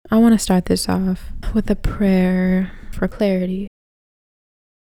I want to start this off with a prayer for clarity.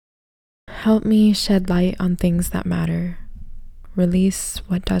 Help me shed light on things that matter. Release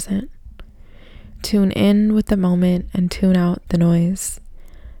what doesn't. Tune in with the moment and tune out the noise.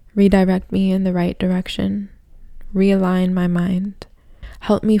 Redirect me in the right direction. Realign my mind.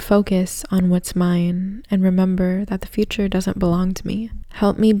 Help me focus on what's mine and remember that the future doesn't belong to me.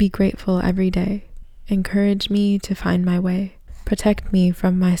 Help me be grateful every day. Encourage me to find my way. Protect me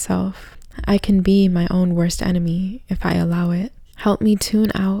from myself. I can be my own worst enemy if I allow it. Help me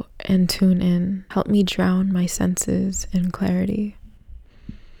tune out and tune in. Help me drown my senses in clarity.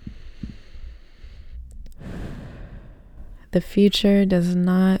 The future does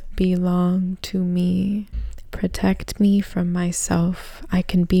not belong to me. Protect me from myself. I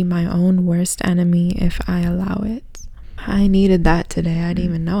can be my own worst enemy if I allow it. I needed that today. I didn't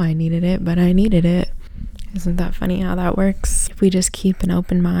even know I needed it, but I needed it. Isn't that funny how that works? If we just keep an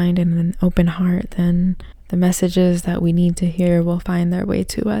open mind and an open heart, then the messages that we need to hear will find their way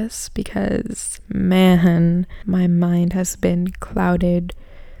to us, because man, my mind has been clouded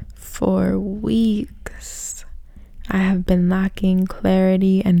for weeks. I have been lacking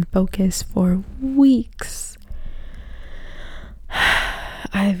clarity and focus for weeks.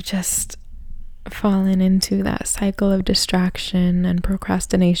 I've just fallen into that cycle of distraction and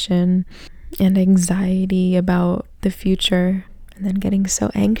procrastination and anxiety about the future, and then getting so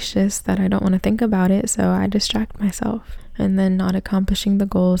anxious that I don't want to think about it, so I distract myself, and then not accomplishing the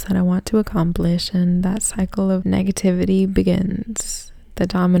goals that I want to accomplish, and that cycle of negativity begins. The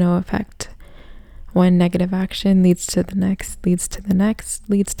domino effect. One negative action leads to the next, leads to the next,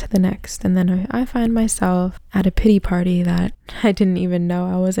 leads to the next, and then I find myself at a pity party that I didn't even know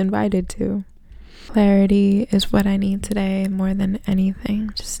I was invited to. Clarity is what I need today more than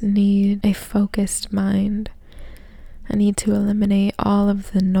anything. Just need a focused mind. I need to eliminate all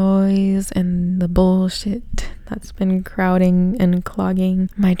of the noise and the bullshit that's been crowding and clogging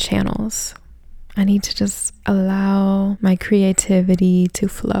my channels. I need to just allow my creativity to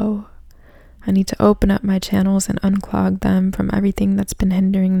flow. I need to open up my channels and unclog them from everything that's been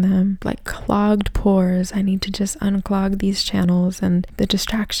hindering them. Like clogged pores, I need to just unclog these channels, and the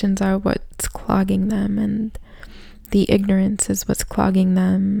distractions are what's clogging them, and the ignorance is what's clogging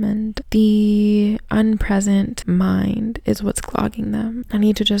them, and the unpresent mind is what's clogging them. I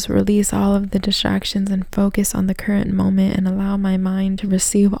need to just release all of the distractions and focus on the current moment and allow my mind to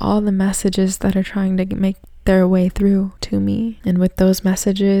receive all the messages that are trying to make their way through to me. And with those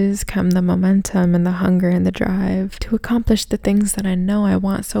messages come the momentum and the hunger and the drive to accomplish the things that I know I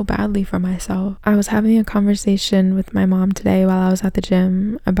want so badly for myself. I was having a conversation with my mom today while I was at the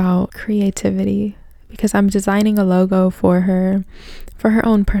gym about creativity, because I'm designing a logo for her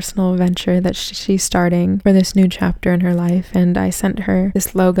own personal venture that she's starting for this new chapter in her life. And I sent her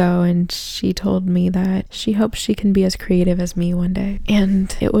this logo, and she told me that she hopes she can be as creative as me one day.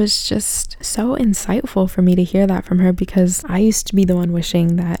 And it was just so insightful for me to hear that from her, because I used to be the one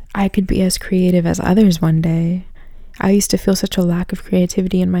wishing that I could be as creative as others one day. I used to feel such a lack of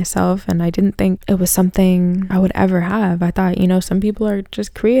creativity in myself, and I didn't think it was something I would ever have. I thought, some people are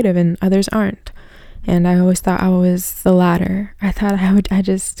just creative and others aren't. And I always thought I was the latter. I thought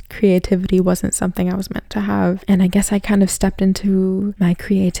creativity wasn't something I was meant to have. And I guess I kind of stepped into my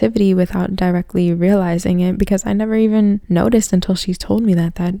creativity without directly realizing it, because I never even noticed until she told me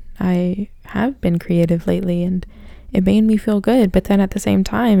that I have been creative lately, and it made me feel good. But then at the same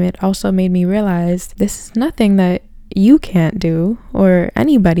time, it also made me realize this is nothing that you can't do or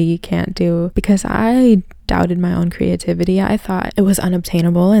anybody can't do, because I doubted my own creativity. I thought it was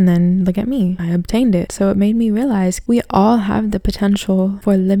unobtainable, and then look at me, I obtained it. So it made me realize we all have the potential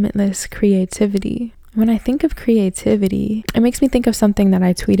for limitless creativity. When I think of creativity, it makes me think of something that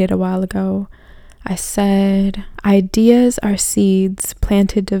I tweeted a while ago. I said, ideas are seeds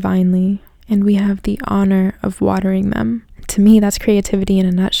planted divinely, and we have the honor of watering them. To me, that's creativity in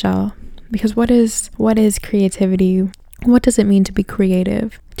a nutshell. Because what is creativity? What does it mean to be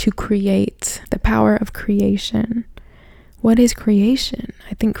creative? To create, the power of creation. What is creation?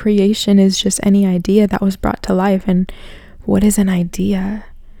 I think creation is just any idea that was brought to life. And what is an idea?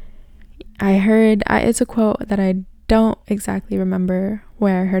 It's a quote that I don't exactly remember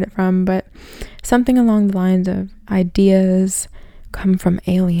where I heard it from, but something along the lines of ideas come from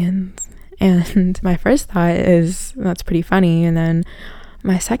aliens. And my first thought is, that's pretty funny. And then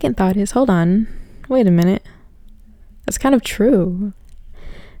my second thought is, hold on, wait a minute. That's kind of true.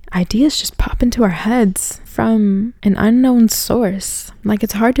 Ideas just pop into our heads from an unknown source. Like,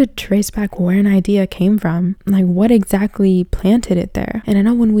 it's hard to trace back where an idea came from. Like, what exactly planted it there? And I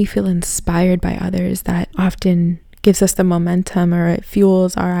know when we feel inspired by others, that often gives us the momentum, or it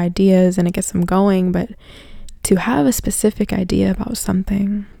fuels our ideas and it gets them going. But to have a specific idea about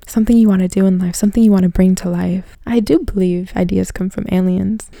something you want to do in life, something you want to bring to life, I do believe ideas come from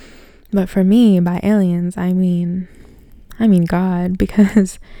aliens. But for me, by aliens, I mean God,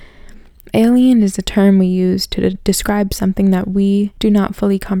 because alien is a term we use to describe something that we do not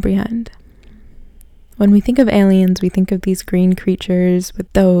fully comprehend. When we think of aliens, we think of these green creatures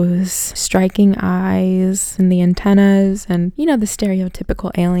with those striking eyes and the antennas and, the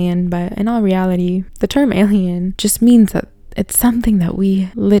stereotypical alien. But in all reality, the term alien just means that it's something that we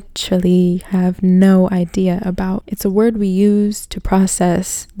literally have no idea about. It's a word we use to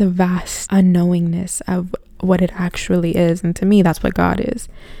process the vast unknowingness of what it actually is. And to me, that's what God is.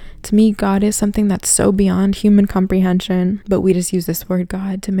 To me, God is something that's so beyond human comprehension, but we just use this word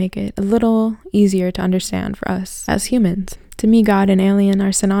God to make it a little easier to understand for us as humans. To me, God and alien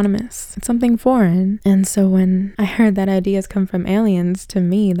are synonymous. It's something foreign. And so when I heard that ideas come from aliens, to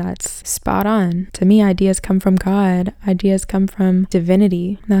me, that's spot on. To me, ideas come from God. Ideas come from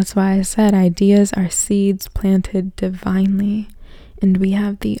divinity. That's why I said ideas are seeds planted divinely, and we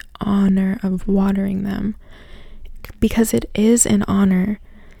have the honor of watering them, because it is an honor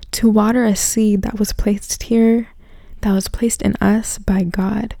to water a seed that was placed here, that was placed in us by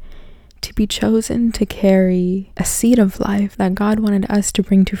God, to be chosen to carry a seed of life that God wanted us to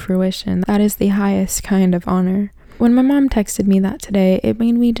bring to fruition. That is the highest kind of honor. When my mom texted me that today, it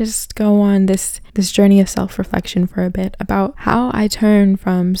made me just go on this journey of self-reflection for a bit about how I turned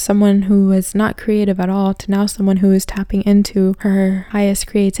from someone who was not creative at all to now someone who is tapping into her highest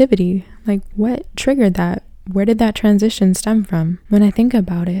creativity. Like, what triggered that? Where did that transition stem from? When I think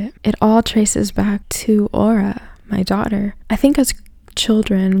about it, it all traces back to Aura, my daughter. I think as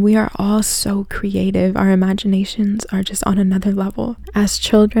children, we are all so creative. Our imaginations are just on another level. As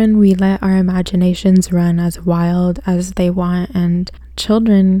children, we let our imaginations run as wild as they want, and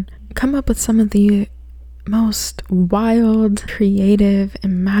children come up with some of the most wild, creative,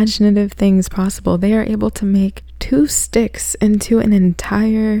 imaginative things possible. They are able to make 2 sticks into an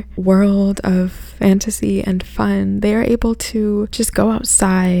entire world of fantasy and fun. They are able to just go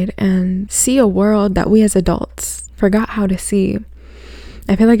outside and see a world that we as adults forgot how to see.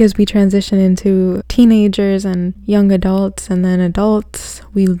 I feel like as we transition into teenagers and young adults and then adults,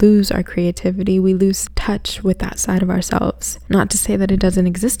 we lose our creativity. We lose touch with that side of ourselves. Not to say that it doesn't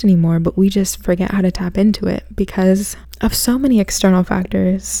exist anymore, but we just forget how to tap into it because of so many external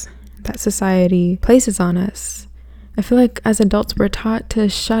factors that society places on us. I feel like as adults, we're taught to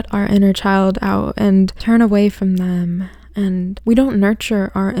shut our inner child out and turn away from them. And we don't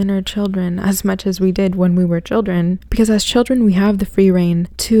nurture our inner children as much as we did when we were children, because as children we have the free reign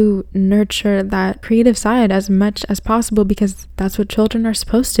to nurture that creative side as much as possible, because that's what children are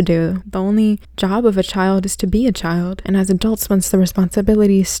supposed to do. The only job of a child is to be a child. And as adults, once the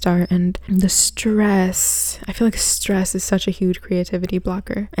responsibilities start and the stress, I feel like stress is such a huge creativity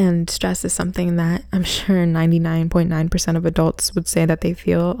blocker, and stress is something that I'm sure 99.9% of adults would say that they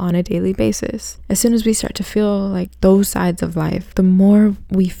feel on a daily basis. As soon as we start to feel like those sides of life, the more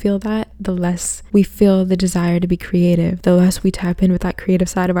we feel that, the less we feel the desire to be creative, the less we tap in with that creative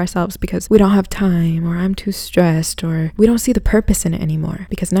side of ourselves, because we don't have time, or I'm too stressed, or we don't see the purpose in it anymore,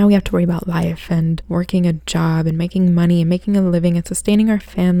 because now we have to worry about life and working a job and making money and making a living and sustaining our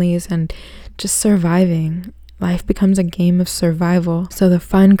families and just surviving. Life becomes a game of survival. So the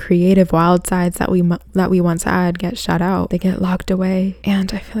fun, creative, wild sides that we once had get shut out. They get locked away.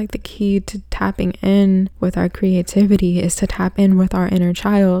 And I feel like the key to tapping in with our creativity is to tap in with our inner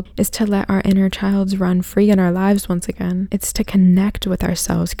child, is to let our inner childs run free in our lives once again. It's to connect with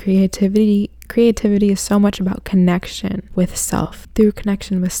ourselves. Creativity is so much about connection with self. Through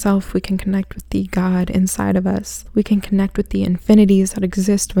connection with self, we can connect with the God inside of us. We can connect with the infinities that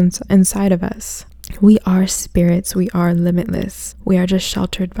exist inside of us. We are spirits. We are limitless. We are just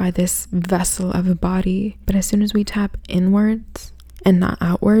sheltered by this vessel of a body. But as soon as we tap inwards and not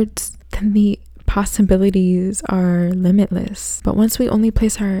outwards, then the possibilities are limitless. But once we only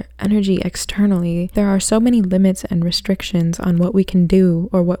place our energy externally, there are so many limits and restrictions on what we can do,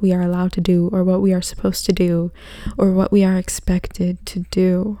 or what we are allowed to do, or what we are supposed to do, or what we are expected to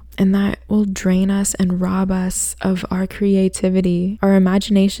do. And that will drain us and rob us of our creativity. Our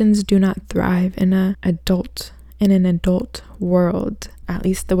imaginations do not thrive in an adult world, at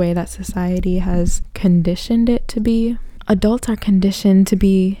least the way that society has conditioned it to be. Adults are conditioned to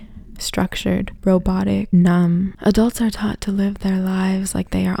be structured, robotic, numb. Adults are taught to live their lives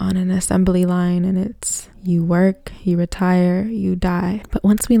like they are on an assembly line, and it's you work, you retire, you die. But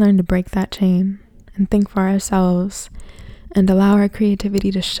once we learn to break that chain and think for ourselves and allow our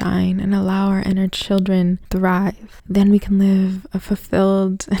creativity to shine and allow our inner children thrive, then we can live a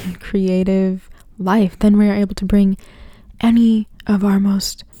fulfilled and creative life. Then we are able to bring any of our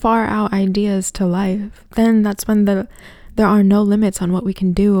most far out ideas to life. Then that's when there are no limits on what we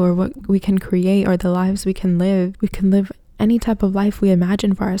can do or what we can create or the lives we can live. We can live any type of life we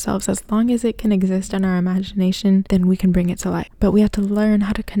imagine for ourselves. As long as it can exist in our imagination, then we can bring it to life. But we have to learn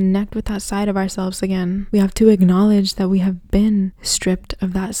how to connect with that side of ourselves again. We have to acknowledge that we have been stripped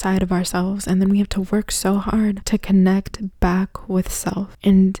of that side of ourselves, and then we have to work so hard to connect back with self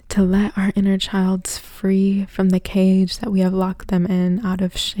and to let our inner childs free from the cage that we have locked them in out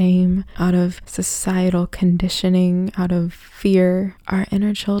of shame, out of societal conditioning, out of fear. Our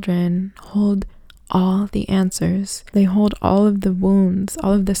inner children hold all the answers. They hold all of the wounds,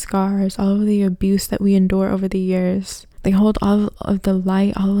 all of the scars, all of the abuse that we endure over the years. They hold all of the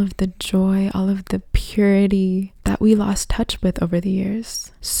light, all of the joy, all of the purity that we lost touch with over the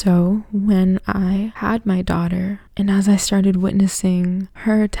years. So when I had my daughter, and as I started witnessing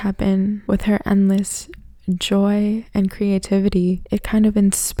her tap in with her endless joy and creativity, it kind of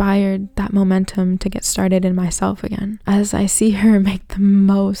inspired that momentum to get started in myself again. As I see her make the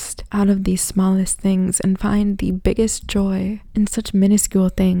most out of these smallest things and find the biggest joy in such minuscule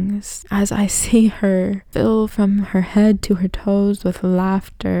things, as I see her fill from her head to her toes with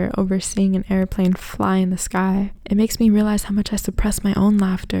laughter over seeing an airplane fly in the sky, it makes me realize how much I suppress my own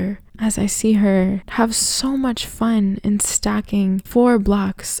laughter. As I see her have so much fun in stacking 4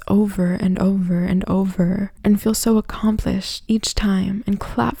 blocks over and over and over and feel so accomplished each time and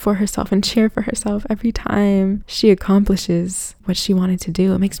clap for herself and cheer for herself every time she accomplishes what she wanted to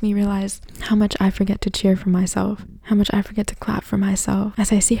do, it makes me realize how much I forget to cheer for myself, how much I forget to clap for myself.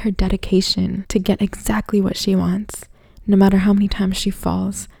 As I see her dedication to get exactly what she wants, no matter how many times she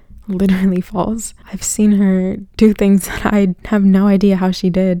falls, literally falls. I've seen her do things that I have no idea how she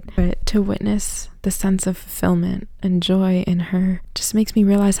did, but to witness the sense of fulfillment and joy in her just makes me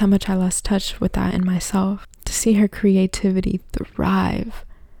realize how much I lost touch with that in myself. To see her creativity thrive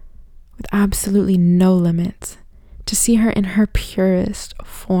with absolutely no limits, to see her in her purest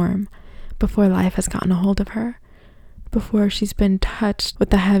form before life has gotten a hold of her, before she's been touched with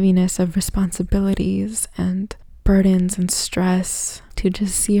the heaviness of responsibilities and burdens and stress, to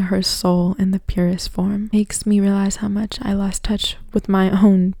just see her soul in the purest form makes me realize how much I lost touch with my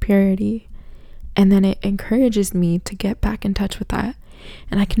own purity. And then it encourages me to get back in touch with that.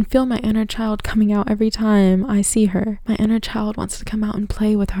 And I can feel my inner child coming out every time I see her. My inner child wants to come out and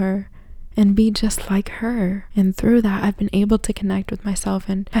play with her and be just like her. And through that, I've been able to connect with myself,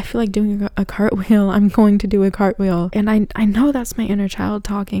 and I feel like doing a cartwheel. I'm going to do a cartwheel, and I know that's my inner child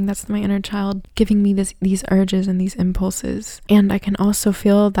talking. That's my inner child giving me these urges and these impulses. And I can also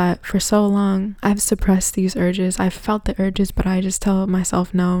feel that for so long I've suppressed these urges. I've felt the urges, but I just tell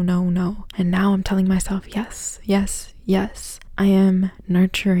myself no, no, no. And now I'm telling myself yes, yes, yes. I am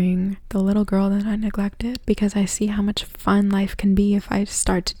nurturing the little girl that I neglected, because I see how much fun life can be if I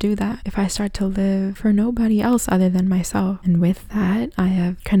start to do that, if I start to live for nobody else other than myself. And with that, I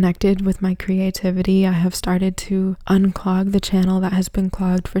have connected with my creativity. I have started to unclog the channel that has been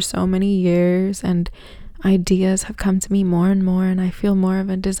clogged for so many years, and ideas have come to me more and more, and I feel more of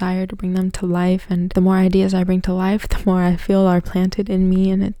a desire to bring them to life. And the more ideas I bring to life, the more I feel are planted in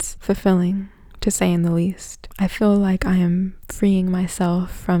me, and it's fulfilling, to say in the least. I feel like I am freeing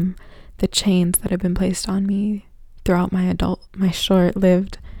myself from the chains that have been placed on me throughout my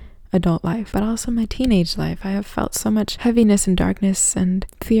short-lived adult life, but also my teenage life. I have felt so much heaviness and darkness and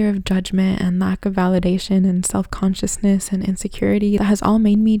fear of judgment and lack of validation and self-consciousness and insecurity that has all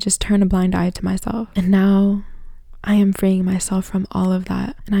made me just turn a blind eye to myself. And now I am freeing myself from all of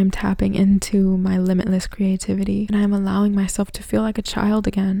that, and I'm tapping into my limitless creativity, and I'm allowing myself to feel like a child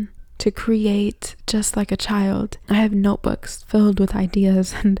again, to create just like a child. I have notebooks filled with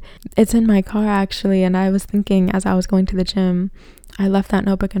ideas, and it's in my car actually, and I was thinking as I was going to the gym, I left that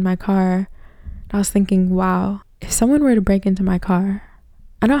notebook in my car. I was thinking, wow, if someone were to break into my car,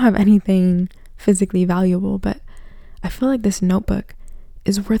 I don't have anything physically valuable, but I feel like this notebook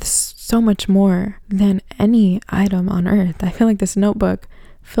is worth so much more than any item on earth. I feel like this notebook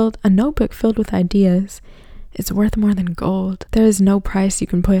filled with ideas is worth more than gold. There is no price you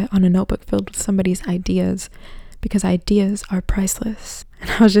can put on a notebook filled with somebody's ideas, because ideas are priceless. And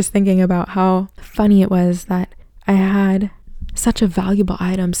I was just thinking about how funny it was that I had such a valuable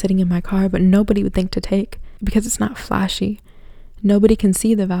item sitting in my car, but nobody would think to take because it's not flashy. Nobody can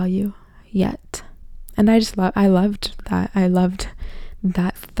see the value yet. And I loved that. I loved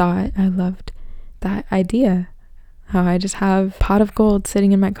that thought. I loved that idea. How I just have a pot of gold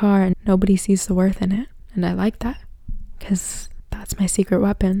sitting in my car and nobody sees the worth in it. And I like that. because that's my secret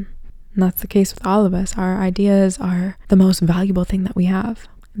weapon. And that's the case with all of us. Our ideas are the most valuable thing that we have.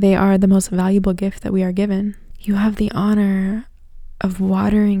 They are the most valuable gift that we are given. You have the honor of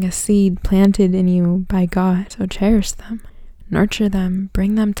watering a seed planted in you by God. So cherish them, nurture them,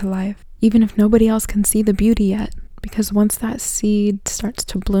 bring them to life, even if nobody else can see the beauty yet. Because once that seed starts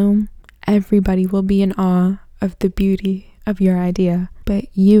to bloom, everybody will be in awe of the beauty of your idea. But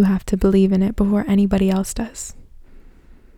you have to believe in it before anybody else does.